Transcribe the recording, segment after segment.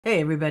Hey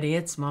everybody,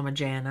 it's Mama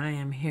Jan. I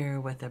am here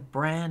with a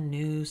brand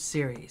new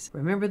series.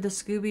 Remember the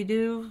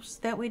Scooby-Doos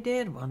that we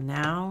did? Well,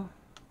 now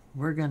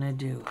we're gonna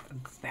do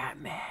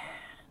Batman.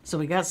 So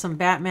we got some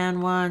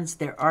Batman ones.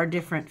 There are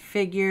different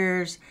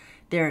figures.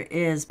 There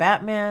is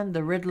Batman,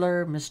 the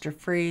Riddler, Mr.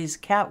 Freeze,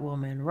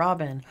 Catwoman,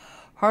 Robin,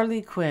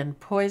 Harley Quinn,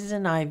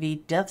 Poison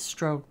Ivy,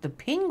 Deathstroke, the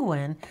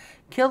Penguin,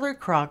 Killer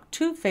Croc,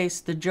 Two-Face,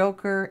 the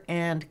Joker,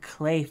 and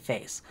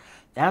Clayface.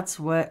 That's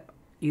what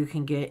you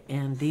can get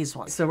in these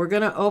ones. So we're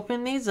going to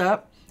open these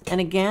up. And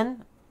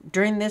again,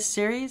 during this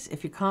series,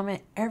 if you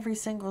comment every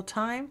single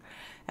time,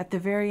 at the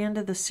very end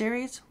of the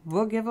series,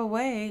 we'll give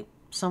away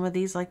some of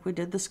these like we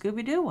did the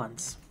Scooby-Doo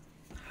ones.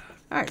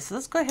 All right, so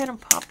let's go ahead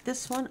and pop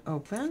this one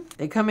open.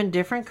 They come in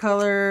different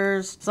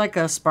colors. It's like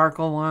a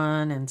sparkle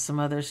one and some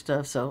other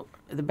stuff. So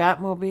the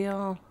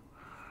Batmobile.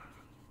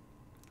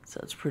 So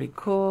it's pretty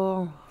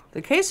cool.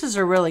 The cases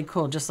are really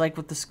cool, just like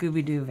with the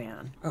Scooby-Doo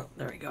van. Oh,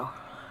 there we go.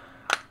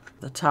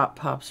 The top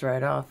pops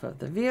right off of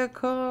the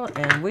vehicle,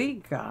 and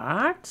we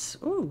got,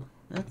 ooh,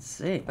 let's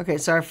see. Okay,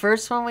 so our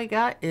first one we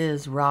got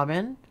is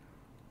Robin.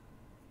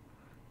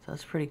 So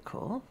that's pretty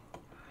cool.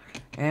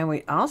 And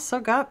we also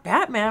got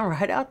Batman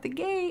right out the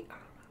gate.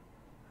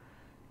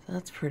 So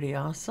that's pretty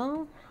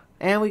awesome.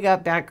 And we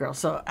got Batgirl.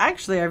 So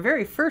actually our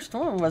very first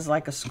one was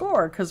like a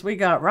score because we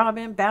got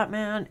Robin,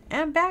 Batman,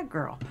 and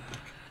Batgirl.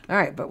 All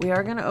right, but we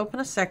are going to open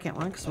a second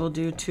one because we'll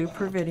do 2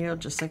 per video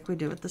just like we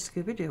did with the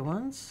Scooby-Doo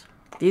ones.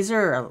 These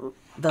are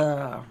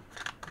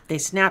they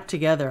snap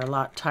together a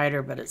lot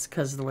tighter, but it's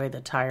because of the way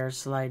the tires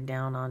slide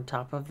down on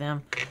top of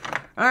them.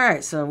 All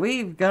right, so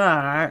we've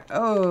got,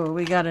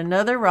 we got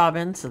another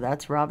Robin. So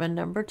that's Robin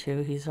number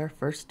 2. He's our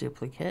first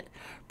duplicate,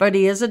 but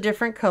he is a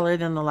different color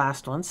than the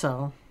last one,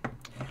 so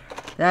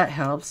that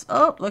helps.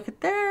 Oh, look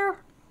at there.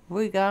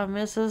 We got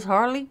Mrs.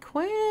 Harley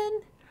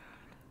Quinn.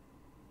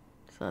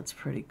 So that's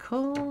pretty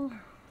cool.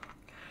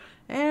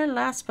 And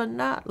last but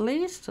not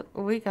least,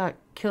 we got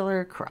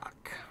Killer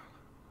Croc.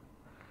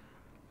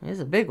 He's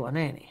a big one,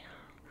 ain't he?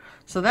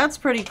 So that's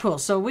pretty cool.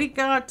 So we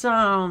got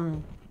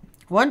 1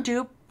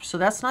 dupe, so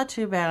that's not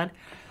too bad.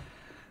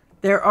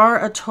 There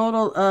are a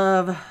total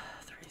of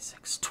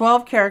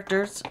 12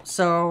 characters.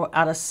 So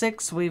out of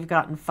 6, we've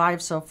gotten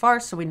 5 so far,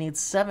 so we need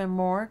 7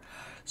 more.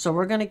 So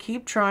we're going to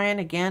keep trying.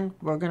 Again,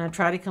 we're going to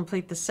try to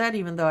complete the set,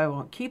 even though I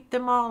won't keep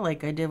them all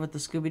like I did with the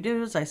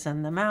Scooby-Doos. I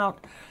send them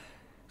out.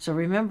 So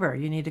remember,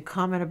 you need to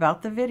comment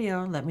about the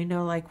video. Let me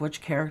know like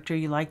which character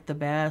you like the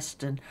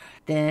best. And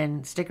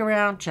then stick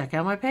around, check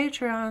out my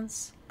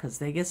Patreons, because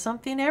they get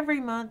something every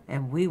month.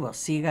 And we will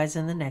see you guys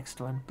in the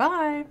next one.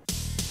 Bye!